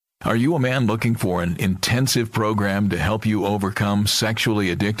Are you a man looking for an intensive program to help you overcome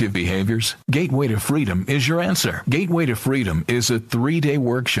sexually addictive behaviors? Gateway to Freedom is your answer. Gateway to Freedom is a 3-day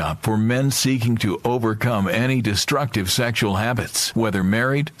workshop for men seeking to overcome any destructive sexual habits. Whether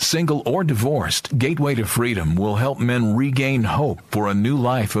married, single, or divorced, Gateway to Freedom will help men regain hope for a new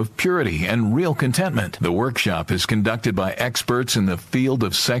life of purity and real contentment. The workshop is conducted by experts in the field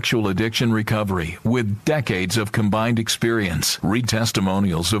of sexual addiction recovery with decades of combined experience. Read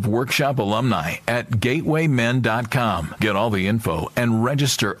testimonials of workshop alumni at gatewaymen.com. Get all the info and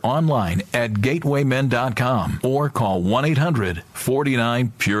register online at gatewaymen.com or call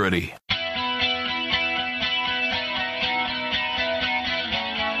 1-800-49-PURITY.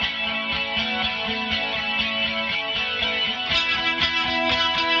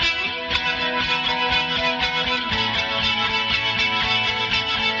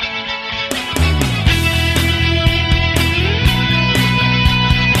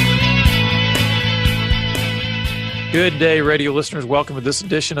 Good day, radio listeners. Welcome to this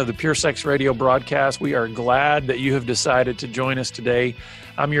edition of the Pure Sex Radio broadcast. We are glad that you have decided to join us today.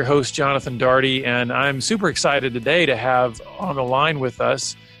 I'm your host, Jonathan Daugherty, and I'm super excited today to have on the line with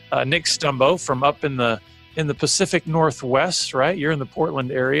us Nick Stumbo from up in the Pacific Northwest, right? You're in the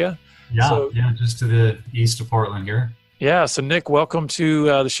Portland area. Yeah, just to the east of Portland here. Yeah, so Nick, welcome to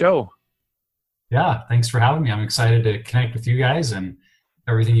the show. Yeah, thanks for having me. I'm excited to connect with you guys and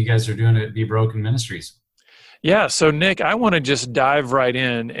everything you guys are doing at Be Broken Ministries. Yeah. So Nick, I want to just dive right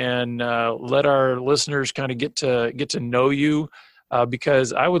in and let our listeners kind of get to know you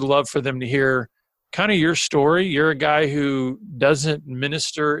because I would love for them to hear kind of your story. You're a guy who doesn't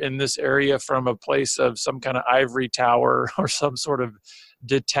minister in this area from a place of some kind of ivory tower or some sort of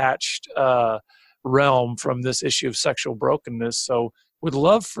detached realm from this issue of sexual brokenness. So would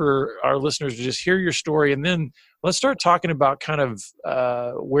love for our listeners to just hear your story, and then let's start talking about kind of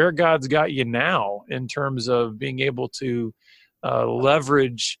where God's got you now in terms of being able to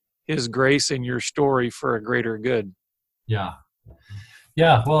leverage His grace in your story for a greater good. Yeah.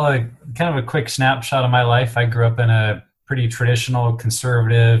 Well, kind of a quick snapshot of my life. I grew up in a pretty traditional,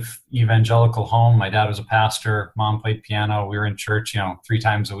 conservative, evangelical home. My dad was a pastor. Mom played piano. We were in church, 3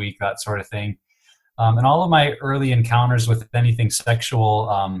 times a week, that sort of thing. And all of my early encounters with anything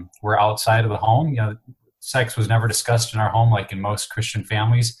sexual were outside of the home. Sex was never discussed in our home like in most Christian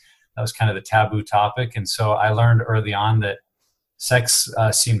families. That was kind of the taboo topic. And so I learned early on that sex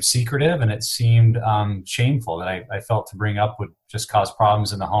seemed secretive and it seemed shameful, that I felt to bring up would just cause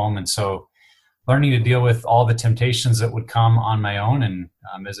problems in the home. And so learning to deal with all the temptations that would come on my own, and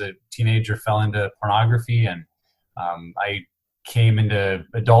as a teenager fell into pornography, and I came into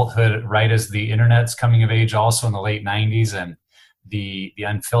adulthood right as the internet's coming of age also in the late 90s, and the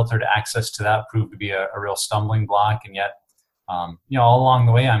unfiltered access to that proved to be a real stumbling block. And yet, all along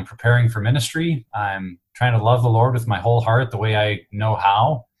the way, I'm preparing for ministry. I'm trying to love the Lord with my whole heart the way I know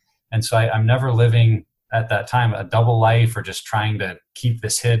how. And so I'm never living at that time a double life or just trying to keep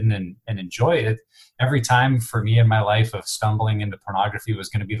this hidden and enjoy it. Every time for me in my life of stumbling into pornography was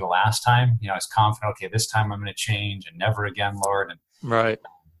going to be the last time. I was confident, okay, this time I'm going to change and never again, Lord. And right.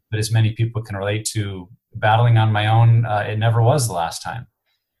 But as many people can relate to, battling on my own, it never was the last time.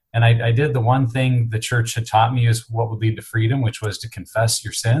 And I did the one thing the church had taught me is what would lead to freedom, which was to confess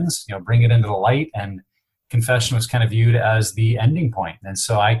your sins, bring it into the light. And confession was kind of viewed as the ending point. And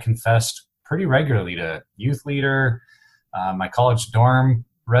so I confessed pretty regularly to youth leader, my college dorm,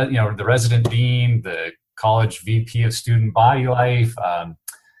 the resident dean, the college VP of student body life,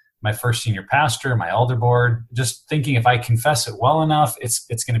 my first senior pastor, my elder board, just thinking if I confess it well enough,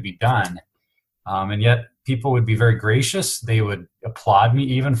 it's going to be done. And yet people would be very gracious. They would applaud me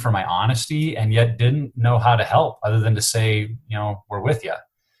even for my honesty, and yet didn't know how to help other than to say, we're with you.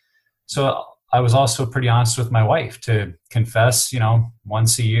 So I was also pretty honest with my wife to confess,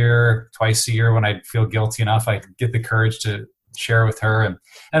 once a year, twice a year when I'd feel guilty enough, I'd get the courage to share with her. And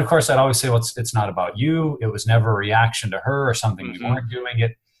of course, I'd always say, well, it's not about you. It was never a reaction to her or something. We weren't doing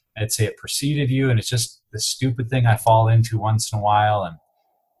it. I'd say it preceded you. And it's just the stupid thing I fall into once in a while.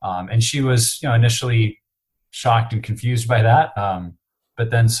 And she was, initially shocked and confused by that,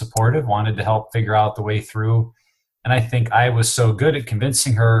 but then supportive, wanted to help figure out the way through. And I think I was so good at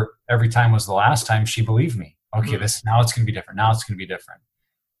convincing her every time was the last time, she believed me. Okay, now it's going to be different. Now it's going to be different.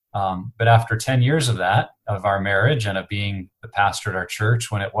 But after 10 years of that, of our marriage and of being the pastor at our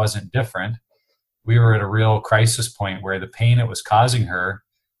church, when it wasn't different, we were at a real crisis point where the pain it was causing her,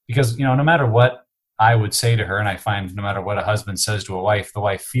 because, no matter what I would say to her, and I find no matter what a husband says to a wife, the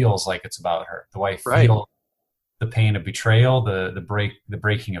wife feels like it's about her. The wife feels the pain of betrayal, the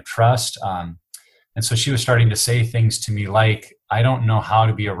breaking of trust. And so she was starting to say things to me like, I don't know how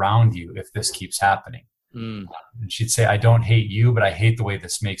to be around you if this keeps happening. And she'd say, I don't hate you, but I hate the way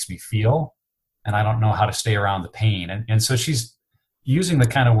this makes me feel. And I don't know how to stay around the pain. And so she's using the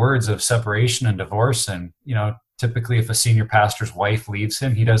kind of words of separation and divorce. And, typically if a senior pastor's wife leaves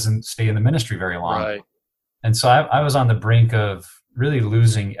him, he doesn't stay in the ministry very long. Right. And so I was on the brink of really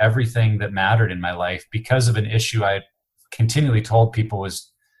losing everything that mattered in my life because of an issue I continually told people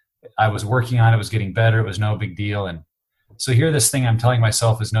I was working on. It was getting better. It was no big deal. And so here, this thing I'm telling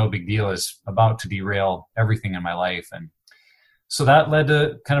myself is no big deal is about to derail everything in my life. And so that led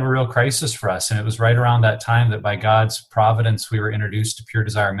to kind of a real crisis for us. And it was right around that time that by God's providence, we were introduced to Pure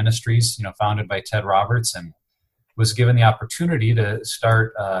Desire Ministries, founded by Ted Roberts, and was given the opportunity to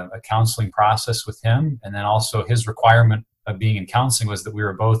start a counseling process with him. And then also his requirement of being in counseling was that we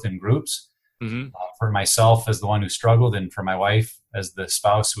were both in groups. For myself as the one who struggled, and for my wife as the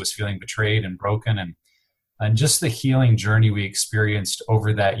spouse who was feeling betrayed and broken. And just the healing journey we experienced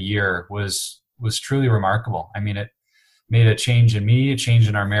over that year was truly remarkable. I mean, it made a change in me, a change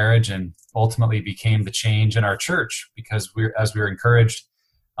in our marriage, and ultimately became the change in our church, because as we were encouraged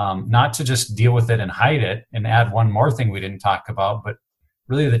not to just deal with it and hide it and add one more thing we didn't talk about, but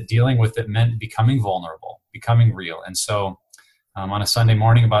really that dealing with it meant becoming vulnerable, becoming real. And so on a Sunday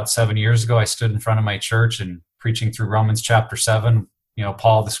morning about 7 years ago, I stood in front of my church and preaching through Romans chapter 7,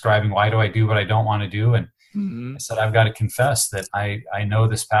 Paul describing, why do I do what I don't want to do? And I said, I've got to confess that I know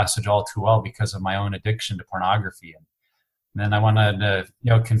this passage all too well because of my own addiction to pornography. And then I wanted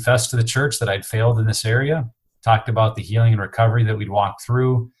to, confess to the church that I'd failed in this area, talked about the healing and recovery that we'd walk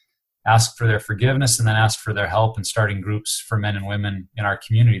through, asked for their forgiveness, and then asked for their help in starting groups for men and women in our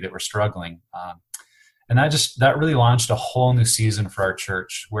community that were struggling. And that really launched a whole new season for our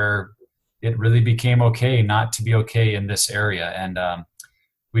church, where it really became okay not to be okay in this area. And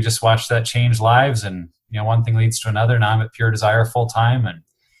we just watched that change lives, and one thing leads to another. Now I'm at Pure Desire full time,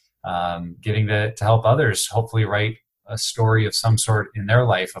 and getting to help others hopefully write a story of some sort in their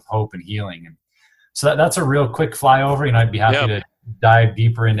life of hope and healing. And so that's a real quick flyover. I'd be happy to dive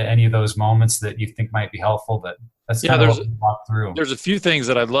deeper into any of those moments that you think might be helpful, but that's kind of what we walk through. There's a few things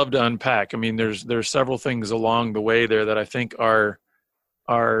that I'd love to unpack. I mean, there's several things along the way there that I think are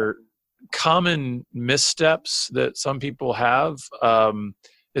common missteps that some people have,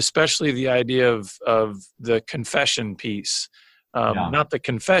 especially the idea of the confession piece. Not that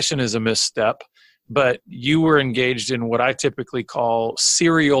confession is a misstep, but you were engaged in what I typically call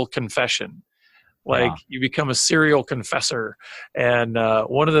serial confession. You become a serial confessor. And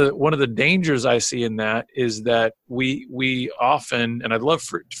one of the dangers I see in that is that we often, and I'd love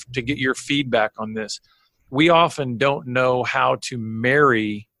to get your feedback on this, we often don't know how to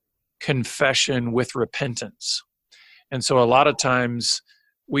marry confession with repentance. And so a lot of times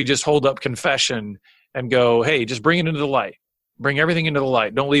we just hold up confession and go, hey, just bring it into the light. Bring everything into the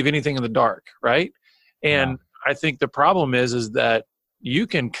light. Don't leave anything in the dark, right? And I think the problem is that you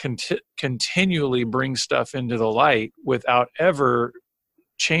can continually bring stuff into the light without ever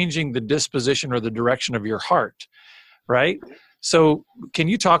changing the disposition or the direction of your heart, right? So can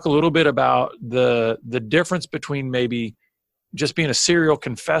you talk a little bit about the difference between maybe just being a serial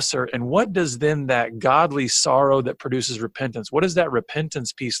confessor, and what does then that godly sorrow that produces repentance, what does that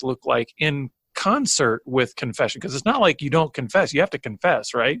repentance piece look like in concert with confession? Because it's not like you don't confess, you have to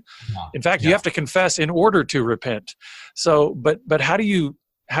confess, right? In fact, you have to confess in order to repent. So, but how do you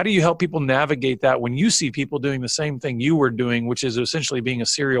help people navigate that when you see people doing the same thing you were doing, which is essentially being a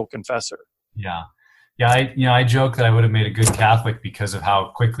serial confessor? I joke that I would have made a good Catholic because of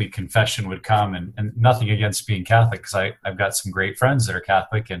how quickly confession would come, and nothing against being Catholic, because I've got some great friends that are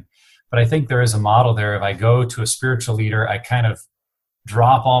Catholic, but I think there is a model there. If I go to a spiritual leader, I kind of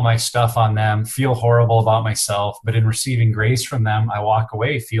drop all my stuff on them, feel horrible about myself, but in receiving grace from them, I walk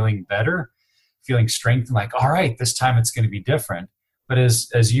away feeling better, feeling strengthened, like, all right, this time it's going to be different. But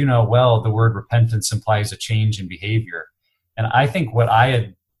as you know well, the word repentance implies a change in behavior. And I think what I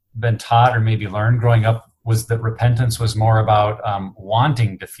had been taught or maybe learned growing up was that repentance was more about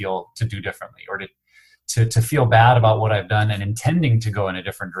wanting to do differently, or to feel bad about what I've done and intending to go in a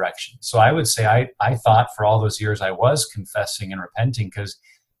different direction. So I would say I thought for all those years I was confessing and repenting because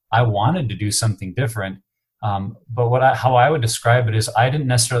I wanted to do something different. But how I would describe it is I didn't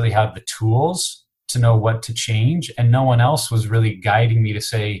necessarily have the tools to know what to change, and no one else was really guiding me to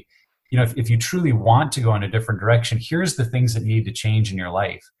say, if you truly want to go in a different direction, here's the things that need to change in your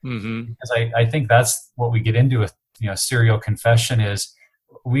life. Because I think that's what we get into with serial confession is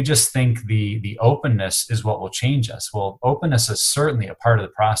we just think the openness is what will change us. Well, openness is certainly a part of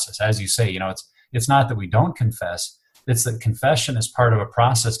the process. As you say, it's not that we don't confess. It's that confession is part of a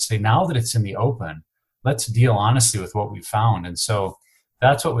process to say, now that it's in the open, let's deal honestly with what we found. And so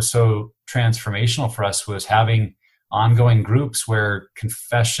that's what was so transformational for us, was having ongoing groups where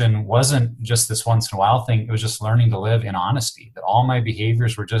confession wasn't just this once in a while thing. It was just learning to live in honesty, that all my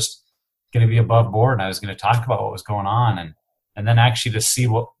behaviors were just going to be above board, and I was going to talk about what was going on, and then actually to see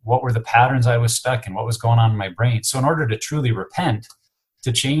what were the patterns I was stuck in, what was going on in my brain. So in order to truly repent,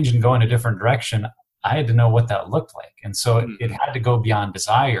 to change and go in a different direction, I had to know what that looked like. And so it had to go beyond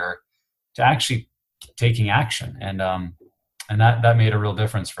desire to actually taking action. And that made a real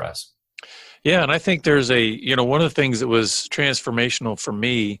difference for us. Yeah. And I think there's one of the things that was transformational for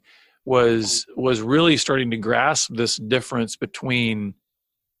me was really starting to grasp this difference between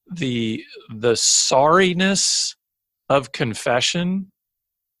the sorriness of confession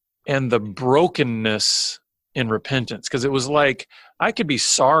and the brokenness in repentance. Because it was like, I could be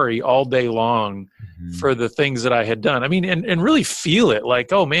sorry all day long for the things that I had done. I mean, and really feel it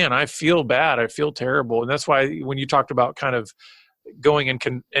like, oh man, I feel bad. I feel terrible. And that's why when you talked about kind of going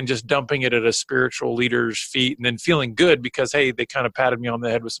and just dumping it at a spiritual leader's feet and then feeling good because, hey, they kind of patted me on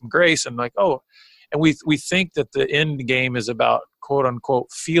the head with some grace and like, oh, and we think that the end game is about quote unquote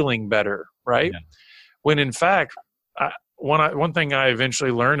feeling better, right? Yeah. When in fact, one thing I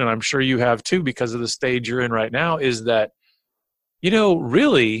eventually learned, and I'm sure you have too, because of the stage you're in right now, is that,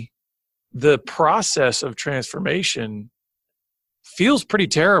 really the process of transformation feels pretty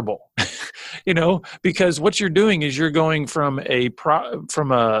terrible, because what you're doing is you're going from a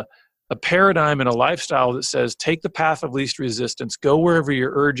paradigm and a lifestyle that says, take the path of least resistance, go wherever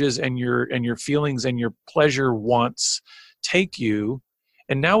your urges and your feelings and your pleasure wants take you.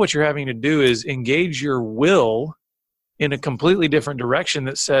 And now what you're having to do is engage your will in a completely different direction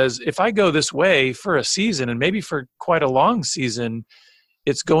that says, if I go this way for a season and maybe for quite a long season,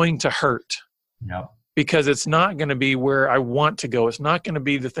 it's going to hurt. Yep. Because it's not going to be where I want to go. It's not going to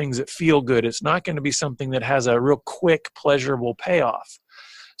be the things that feel good. It's not going to be something that has a real quick, pleasurable payoff.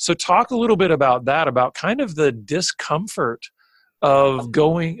 So talk a little bit about that, about kind of the discomfort of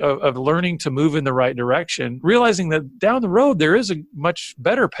learning to move in the right direction, realizing that down the road there is a much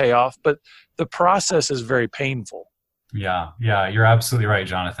better payoff, but the process is very painful. Yeah, you're absolutely right,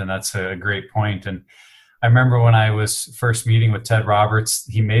 Jonathan. That's a great point. And I remember when I was first meeting with Ted Roberts,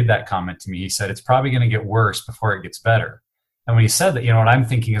 he made that comment to me. He said, it's probably going to get worse before it gets better. And when he said that, what I'm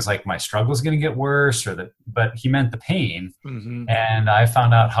thinking is like, my struggle is going to get worse, but he meant the pain. Mm-hmm. And I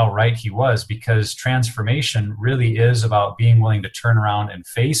found out how right he was, because transformation really is about being willing to turn around and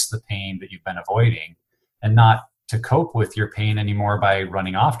face the pain that you've been avoiding, and not to cope with your pain anymore by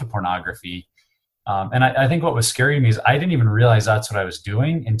running off to pornography. And I think what was scary to me is I didn't even realize that's what I was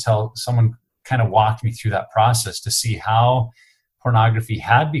doing until someone kind of walked me through that process to see how pornography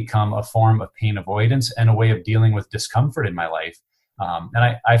had become a form of pain avoidance and a way of dealing with discomfort in my life.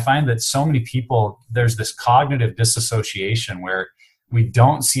 And I find that so many people, there's this cognitive disassociation where we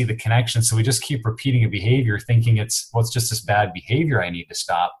don't see the connection. So we just keep repeating a behavior thinking it's just this bad behavior I need to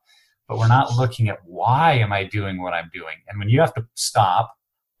stop. But we're not looking at, why am I doing what I'm doing? And when you have to stop,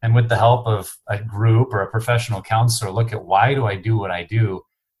 and with the help of a group or a professional counselor, look at, why do I do what I do?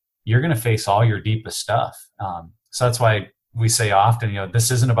 You're going to face all your deepest stuff. So that's why we say often, this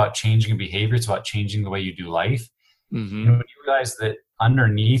isn't about changing behavior. It's about changing the way you do life. Mm-hmm. When you realize that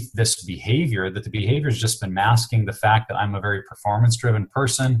underneath this behavior, that the behavior has just been masking the fact that I'm a very performance-driven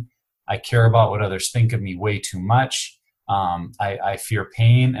person. I care about what others think of me way too much. I fear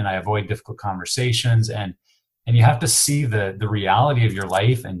pain and I avoid difficult conversations. And you have to see the reality of your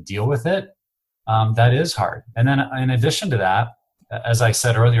life and deal with it. That is hard. And then in addition to that, as I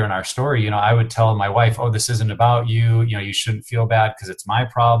said earlier in our story, I would tell my wife, oh, this isn't about you. You shouldn't feel bad because it's my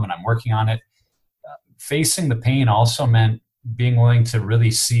problem and I'm working on it. Facing the pain also meant being willing to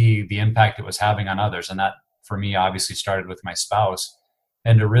really see the impact it was having on others. And that, for me, obviously started with my spouse.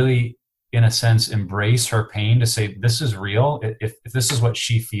 And to really, in a sense, embrace her pain, to say, this is real. If this is what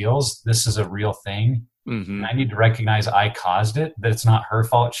she feels, this is a real thing. Mm-hmm. I need to recognize I caused it, that it's not her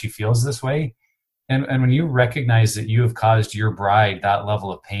fault she feels this way. And when you recognize that you have caused your bride that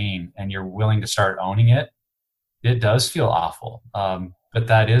level of pain and you're willing to start owning it, it does feel awful. But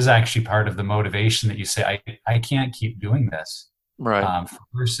that is actually part of the motivation that you say, I can't keep doing this. Right. For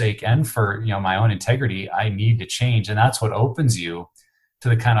your sake and for my own integrity, I need to change. And that's what opens you to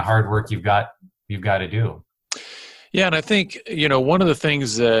the kind of hard work you've got to do. Yeah, and I think, one of the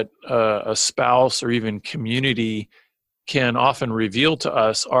things that a spouse or even community can often reveal to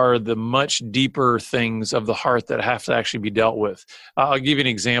us are the much deeper things of the heart that have to actually be dealt with. I'll give you an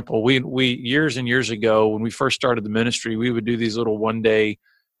example. We years and years ago, when we first started the ministry, we would do these little one-day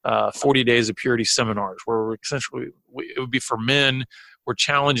 40 days of purity seminars where it would be for men. we're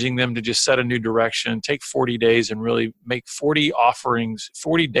challenging them to just set a new direction, take 40 days and really make 40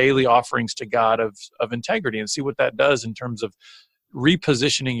 daily offerings to God of integrity, and see what that does in terms of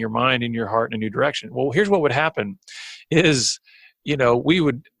repositioning your mind and your heart in a new direction. Well, here's what would happen is, we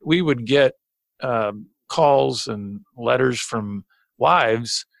would get calls and letters from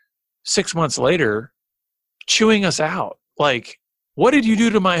wives 6 months later chewing us out. Like, what did you do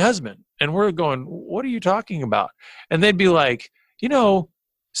to my husband? And we're going, what are you talking about? And they'd be like,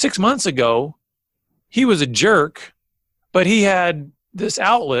 6 months ago, he was a jerk, but he had this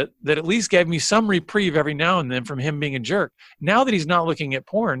outlet that at least gave me some reprieve every now and then from him being a jerk. Now that he's not looking at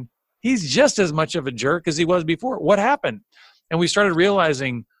porn, he's just as much of a jerk as he was before. What happened? And we started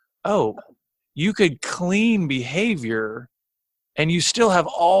realizing, oh, you could clean behavior and you still have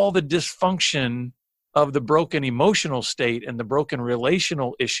all the dysfunction of the broken emotional state and the broken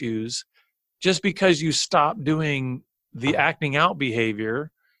relational issues. Just because you stop doing the acting out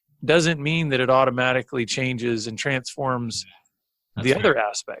behavior doesn't mean that it automatically changes and transforms the other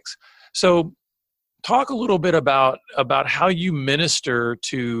aspects. So talk a little bit about how you minister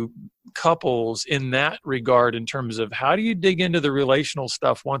to couples in that regard, in terms of how do you dig into the relational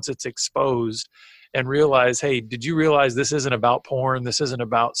stuff once it's exposed and realize, hey, did you realize this isn't about porn? This isn't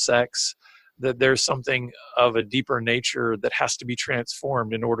about sex, that there's something of a deeper nature that has to be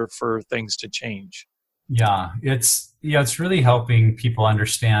transformed in order for things to change. Yeah, it's really helping people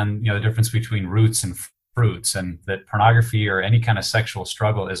understand, the difference between roots and fruits, and that pornography or any kind of sexual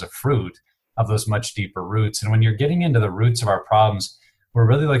struggle is a fruit of those much deeper roots. And when you're getting into the roots of our problems, we're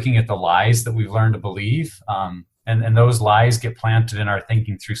really looking at the lies that we've learned to believe. And those lies get planted in our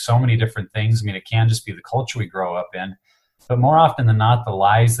thinking through so many different things. I mean, it can just be the culture we grow up in, but more often than not, the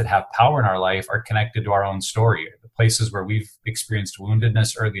lies that have power in our life are connected to our own story, the places where we've experienced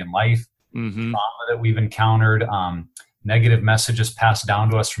woundedness early in life, trauma that we've encountered, negative messages passed down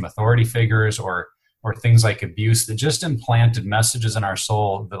to us from authority figures, or things like abuse that just implanted messages in our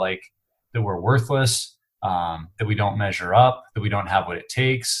soul that we're worthless, that we don't measure up, that we don't have what it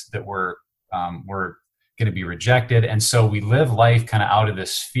takes, that we're going to be rejected. And so we live life kind of out of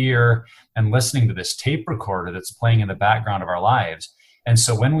this fear and listening to this tape recorder that's playing in the background of our lives. And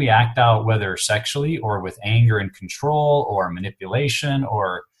so when we act out, whether sexually or with anger and control or manipulation,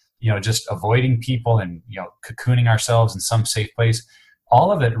 or just avoiding people and cocooning ourselves in some safe place,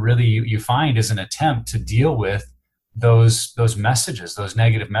 all of it really you find is an attempt to deal with those messages, those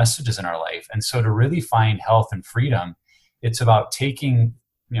negative messages in our life. And so to really find health and freedom, it's about taking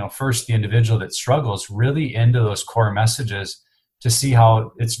first the individual that struggles really into those core messages to see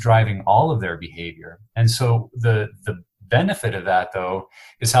how it's driving all of their behavior. And so the benefit of that, though,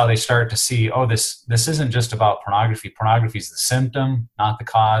 is how they start to see, oh, this isn't just about pornography. Pornography is the symptom, not the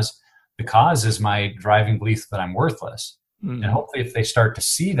cause. The cause is my driving belief that I'm worthless. And hopefully if they start to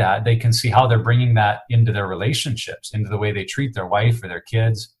see that, they can see how they're bringing that into their relationships, into the way they treat their wife or their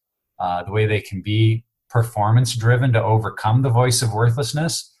kids, the way they can be performance driven to overcome the voice of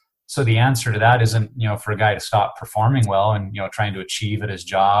worthlessness. So the answer to that isn't, for a guy to stop performing well and, trying to achieve at his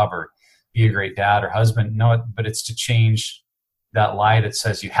job or be a great dad or husband. No, but it's to change that lie that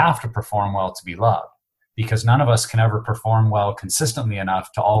says you have to perform well to be loved, because none of us can ever perform well consistently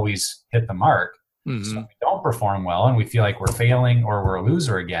enough to always hit the mark. So if we don't perform well and we feel like we're failing or we're a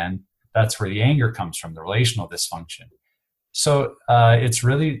loser again, that's where the anger comes from, the relational dysfunction. So it's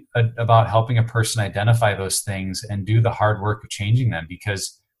really about helping a person identify those things and do the hard work of changing them,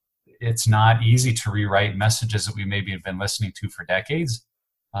 because it's not easy to rewrite messages that we maybe have been listening to for decades.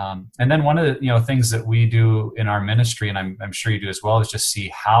 And then one of the things that we do in our ministry, and I'm sure you do as well, is just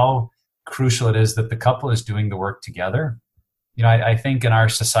see how crucial it is that the couple is doing the work together. I think in our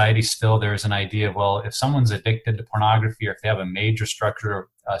society still there's an idea of, well, if someone's addicted to pornography or if they have a major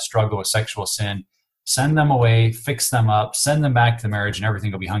struggle with sexual sin, send them away, fix them up, send them back to the marriage, and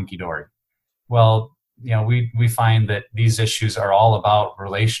everything will be hunky-dory. Well, we find that these issues are all about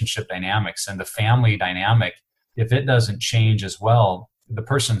relationship dynamics, and the family dynamic, if it doesn't change as well, the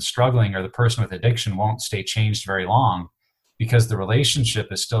person struggling or the person with addiction won't stay changed very long, because the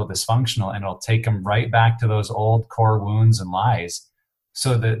relationship is still dysfunctional, and it'll take them right back to those old core wounds and lies.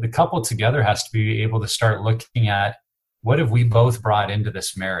 So the couple together has to be able to start looking at, what have we both brought into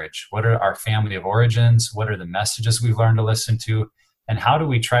this marriage? What are our family of origins? What are the messages we've learned to listen to? And how do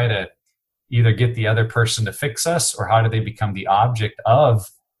we try to either get the other person to fix us, or how do they become the object of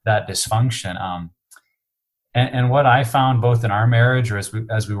that dysfunction? And what I found both in our marriage or as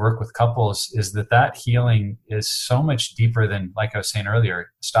we work with couples is that healing is so much deeper than, like I was saying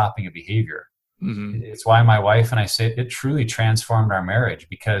earlier, stopping a behavior. It's why my wife and I say it truly transformed our marriage,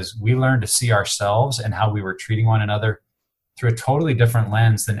 because we learned to see ourselves and how we were treating one another through a totally different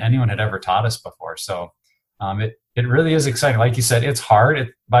lens than anyone had ever taught us before. So it really is exciting. Like you said, it's hard.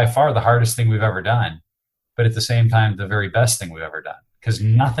 It's by far the hardest thing we've ever done, but at the same time, the very best thing we've ever done, because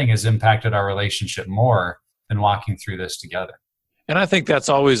nothing has impacted our relationship more than walking through this together. And I think that's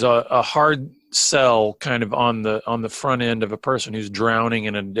always a hard sell kind of on the front end of a person who's drowning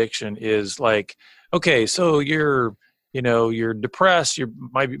in addiction is like, okay, so you're depressed, you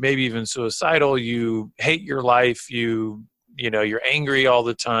might be maybe even suicidal, you hate your life, you're angry all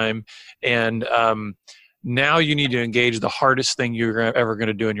the time, and now you need to engage the hardest thing you're ever going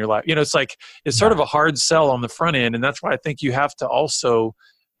to do in your life. It's like, it's sort of a hard sell on the front end. And that's why I think you have to also,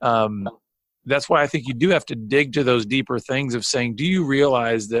 that's why I think you do have to dig to those deeper things of saying, do you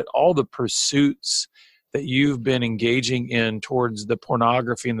realize that all the pursuits that you've been engaging in towards the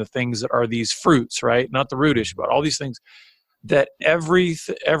pornography and the things that are these fruits, right? Not the root issue, but all these things, that every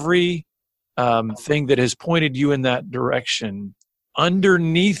thing that has pointed you in that direction,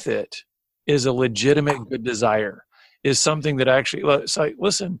 underneath it is a legitimate good desire, is something that actually, it's like,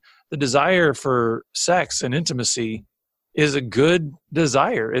 listen, the desire for sex and intimacy is a good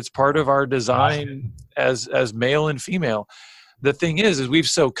desire. It's part of our design as male and female. The thing is we've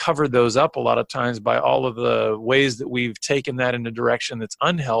so covered those up a lot of times by all of the ways that we've taken that in a direction that's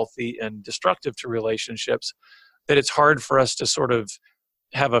unhealthy and destructive to relationships, that it's hard for us to sort of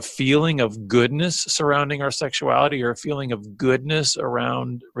have a feeling of goodness surrounding our sexuality or a feeling of goodness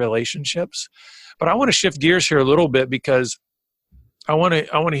around relationships. But I want to shift gears here a little bit, because I want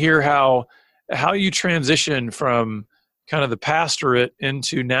to hear how you transition from kind of the pastorate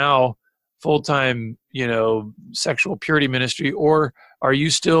into now full-time, sexual purity ministry. Or are you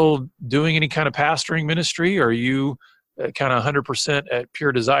still doing any kind of pastoring ministry? Or are you kind of 100% at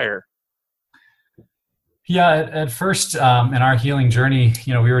Pure Desire? Yeah, at first in our healing journey,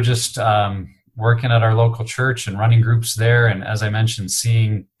 we were just working at our local church and running groups there. And as I mentioned,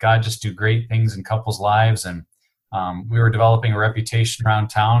 seeing God just do great things in couples' lives. And we were developing a reputation around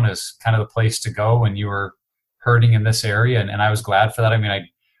town as kind of the place to go when you were hurting in this area. And I was glad for that. I mean, I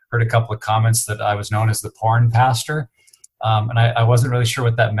heard a couple of comments that I was known as the porn pastor. And I wasn't really sure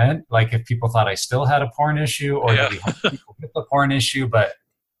what that meant. Like if people thought I still had a porn issue, or did we help people with the porn issue? But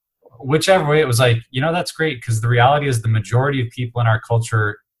whichever way, it was like, that's great, because the reality is the majority of people in our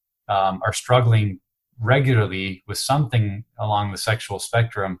culture are struggling regularly with something along the sexual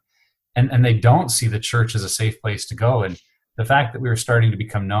spectrum, and they don't see the church as a safe place to go. And the fact that we were starting to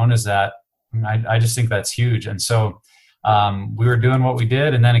become known as that, I just think that's huge. And so we were doing what we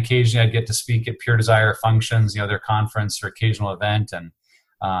did, and then occasionally I'd get to speak at Pure Desire functions, their conference or occasional event, and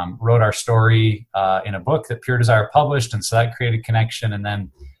wrote our story in a book that Pure Desire published, and so that created connection. And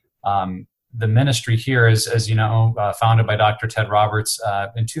then the ministry here is, as you know, founded by Dr. Ted Roberts.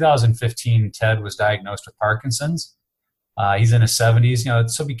 In 2015, Ted was diagnosed with Parkinson's. He's in his 70s.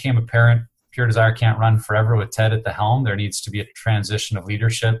 So it became apparent Pure Desire can't run forever with Ted at the helm. There needs to be a transition of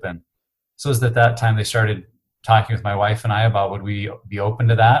leadership. And so it was at that time they started talking with my wife and I about would we be open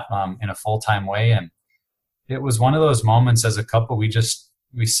to that in a full-time way. And it was one of those moments as a couple, we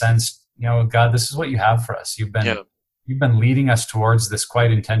sensed, God, this is what you have for us. You've been leading us towards this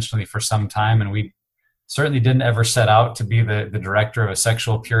quite intentionally for some time, and we certainly didn't ever set out to be the director of a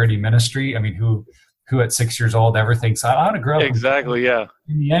sexual purity ministry. I mean, who at 6 years old ever thinks I want to grow up in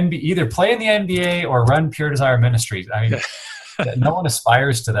the NBA, either play in the NBA or run Pure Desire Ministries? I mean, no one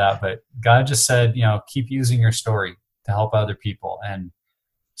aspires to that, but God just said, keep using your story to help other people. And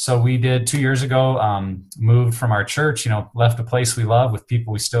so we did 2 years ago, moved from our church, left a place we love with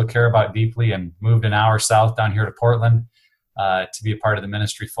people we still care about deeply, and moved an hour south down here to Portland to be a part of the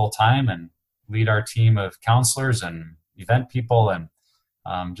ministry full time and lead our team of counselors and event people, and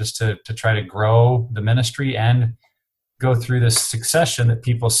just to try to grow the ministry and go through this succession that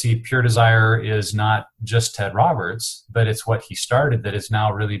people see Pure Desire is not just Ted Roberts, but it's what he started that has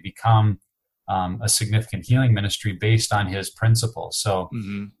now really become a significant healing ministry based on his principles. So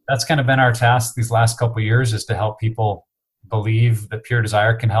that's kind of been our task these last couple of years, is to help people believe that Pure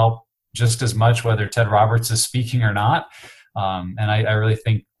Desire can help just as much whether Ted Roberts is speaking or not. And I really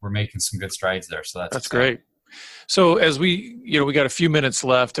think we're making some good strides there. So that's great. So as we got a few minutes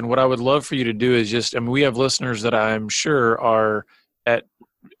left, and what I would love for you to do is we have listeners that I'm sure are at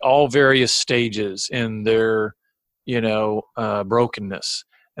all various stages in their, brokenness.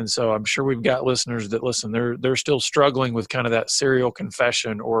 And so I'm sure we've got listeners that listen, they're still struggling with kind of that serial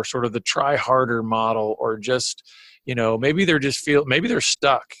confession, or sort of the try harder model, or just, maybe they're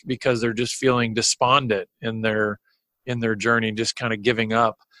stuck because they're just feeling despondent in their journey, just kind of giving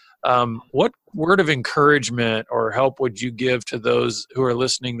up. What word of encouragement or help would you give to those who are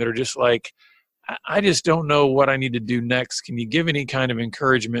listening that are just like, I just don't know what I need to do next. Can you give any kind of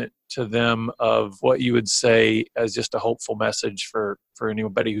encouragement to them of what you would say as just a hopeful message for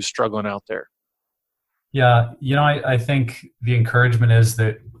anybody who's struggling out there? Yeah, I think the encouragement is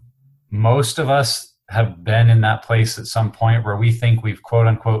that most of us have been in that place at some point where we think we've quote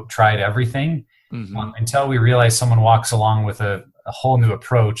unquote tried everything, until we realize someone walks along with a whole new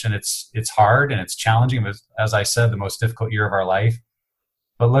approach, and it's hard and it's challenging. It was, as I said, the most difficult year of our life.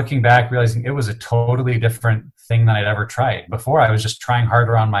 But looking back, realizing it was a totally different thing than I'd ever tried. Before, I was just trying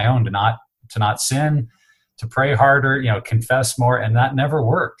harder on my own to not sin, to pray harder, confess more, and that never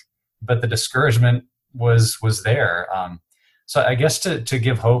worked. But the discouragement was there. So I guess to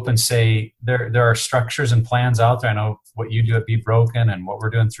give hope and say there are structures and plans out there. I know what you do at Be Broken and what we're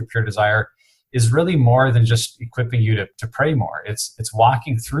doing through Pure Desire is really more than just equipping you to pray more. It's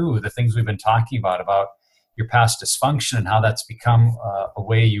walking through the things we've been talking about your past dysfunction and how that's become a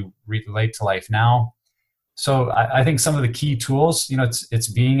way you relate to life now. So I think some of the key tools,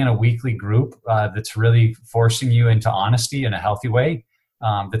 it's being in a weekly group that's really forcing you into honesty in a healthy way,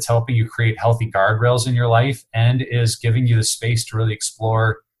 that's helping you create healthy guardrails in your life, and is giving you the space to really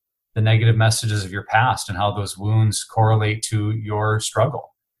explore the negative messages of your past and how those wounds correlate to your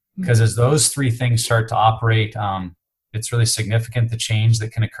struggle. Because as those three things start to operate, it's really significant, the change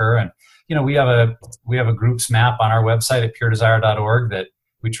that can occur. And we have a groups map on our website at puredesire.org that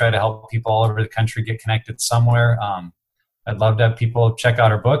we try to help people all over the country get connected somewhere. I'd love to have people check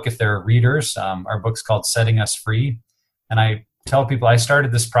out our book if they're readers. Our book's called Setting Us Free. And I tell people I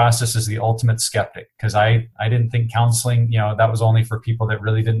started this process as the ultimate skeptic, because I didn't think counseling, that was only for people that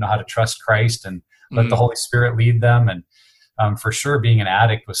really didn't know how to trust Christ and let the Holy Spirit lead them. And for sure, being an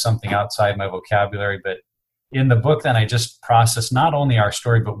addict was something outside my vocabulary. But in the book, then I just process not only our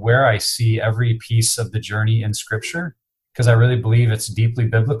story, but where I see every piece of the journey in Scripture, because I really believe it's deeply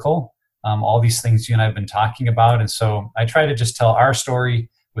biblical, all these things you and I have been talking about. And so I try to just tell our story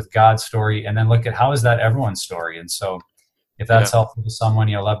with God's story, and then look at how is that everyone's story. And so if that's helpful to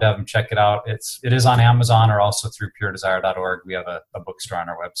someone, love to have them check it out. It is on Amazon or also through puredesire.org. We have a bookstore on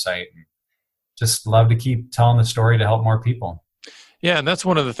our website. And just love to keep telling the story to help more people. Yeah, and that's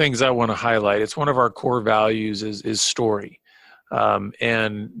one of the things I want to highlight. It's one of our core values is story.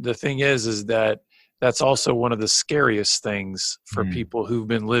 And the thing is that that's also one of the scariest things for people who've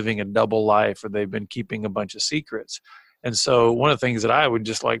been living a double life, or they've been keeping a bunch of secrets. And so one of the things that I would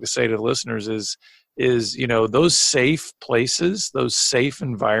just like to say to the listeners is those safe places, those safe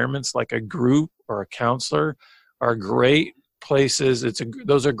environments like a group or a counselor are great places.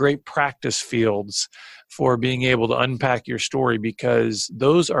 Those are great practice fields for being able to unpack your story, because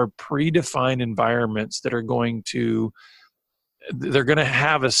those are predefined environments that they're going to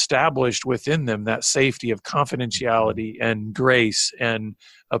have established within them that safety of confidentiality and grace, and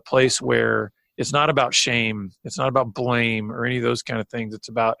a place where it's not about shame, it's not about blame or any of those kind of things. It's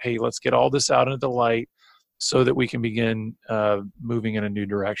about, hey, let's get all this out into the light so that we can begin moving in a new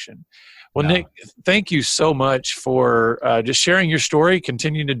direction. Well, Nick, thank you so much for just sharing your story,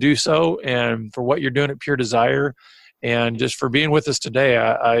 continuing to do so, and for what you're doing at Pure Desire, and just for being with us today.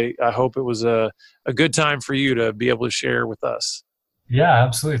 I hope it was a good time for you to be able to share with us. Yeah,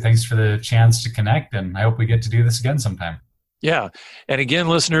 absolutely. Thanks for the chance to connect, and I hope we get to do this again sometime. Yeah. And again,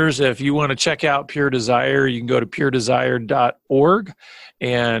 listeners, if you want to check out Pure Desire, you can go to puredesire.org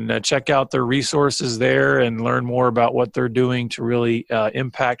and check out their resources there and learn more about what they're doing to really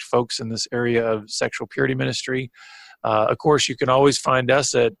impact folks in this area of sexual purity ministry. Of course, you can always find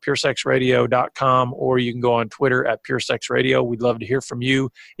us at puresexradio.com, or you can go on Twitter at puresexradio. We'd love to hear from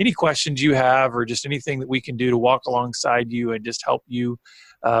you. Any questions you have, or just anything that we can do to walk alongside you and just help you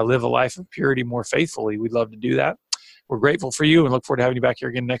live a life of purity more faithfully, we'd love to do that. We're grateful for you and look forward to having you back here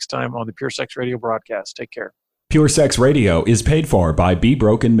again next time on the Pure Sex Radio broadcast. Take care. Pure Sex Radio is paid for by Be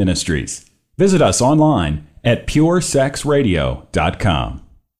Broken Ministries. Visit us online at puresexradio.com.